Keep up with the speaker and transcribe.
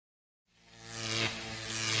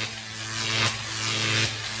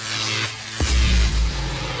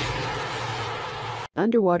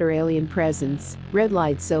Underwater alien presence, red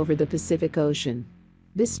lights over the Pacific Ocean.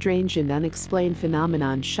 This strange and unexplained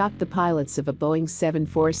phenomenon shocked the pilots of a Boeing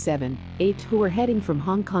 747-8 who were heading from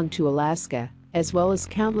Hong Kong to Alaska, as well as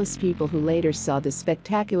countless people who later saw the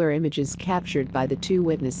spectacular images captured by the two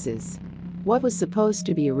witnesses. What was supposed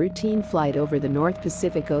to be a routine flight over the North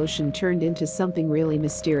Pacific Ocean turned into something really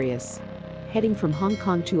mysterious. Heading from Hong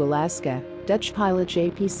Kong to Alaska, Dutch pilot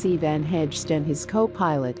JPC Van Hegst and his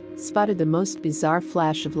co-pilot spotted the most bizarre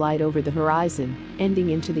flash of light over the horizon, ending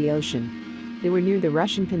into the ocean. They were near the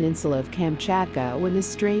Russian peninsula of Kamchatka when this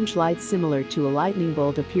strange light similar to a lightning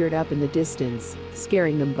bolt appeared up in the distance,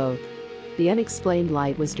 scaring them both. The unexplained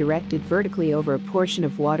light was directed vertically over a portion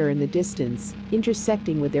of water in the distance,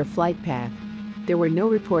 intersecting with their flight path. There were no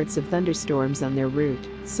reports of thunderstorms on their route,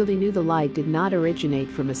 so they knew the light did not originate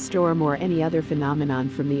from a storm or any other phenomenon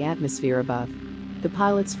from the atmosphere above. The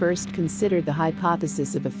pilots first considered the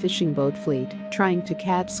hypothesis of a fishing boat fleet trying to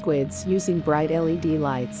catch squids using bright LED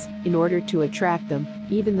lights in order to attract them,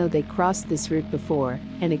 even though they crossed this route before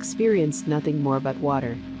and experienced nothing more but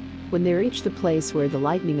water. When they reached the place where the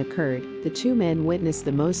lightning occurred, the two men witnessed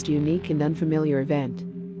the most unique and unfamiliar event.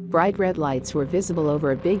 Bright red lights were visible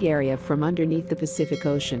over a big area from underneath the Pacific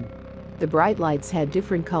Ocean. The bright lights had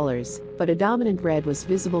different colors, but a dominant red was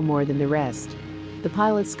visible more than the rest. The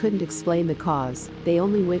pilots couldn't explain the cause, they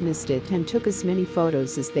only witnessed it and took as many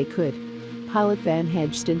photos as they could. Pilot Van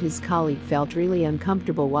Hegst and his colleague felt really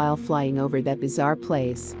uncomfortable while flying over that bizarre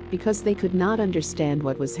place because they could not understand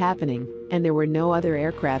what was happening, and there were no other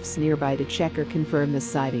aircrafts nearby to check or confirm the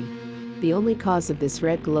sighting. The only cause of this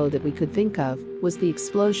red glow that we could think of was the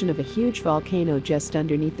explosion of a huge volcano just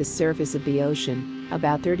underneath the surface of the ocean,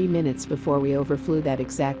 about 30 minutes before we overflew that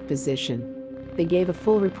exact position. They gave a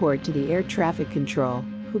full report to the air traffic control,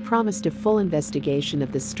 who promised a full investigation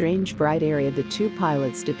of the strange bright area the two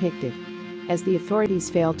pilots depicted. As the authorities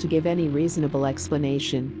failed to give any reasonable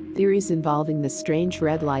explanation, theories involving the strange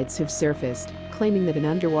red lights have surfaced, claiming that an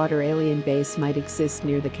underwater alien base might exist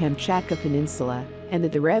near the Kamchatka Peninsula, and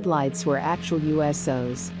that the red lights were actual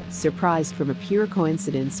USOs, surprised from a pure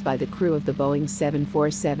coincidence by the crew of the Boeing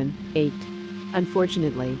 747-8.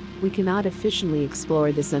 Unfortunately, we cannot efficiently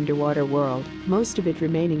explore this underwater world, most of it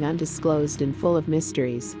remaining undisclosed and full of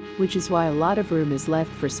mysteries, which is why a lot of room is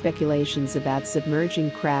left for speculations about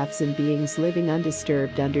submerging crafts and beings living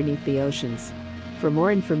undisturbed underneath the oceans. For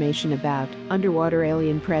more information about underwater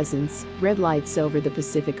alien presence, red lights over the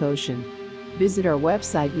Pacific Ocean, visit our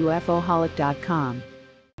website ufoholic.com.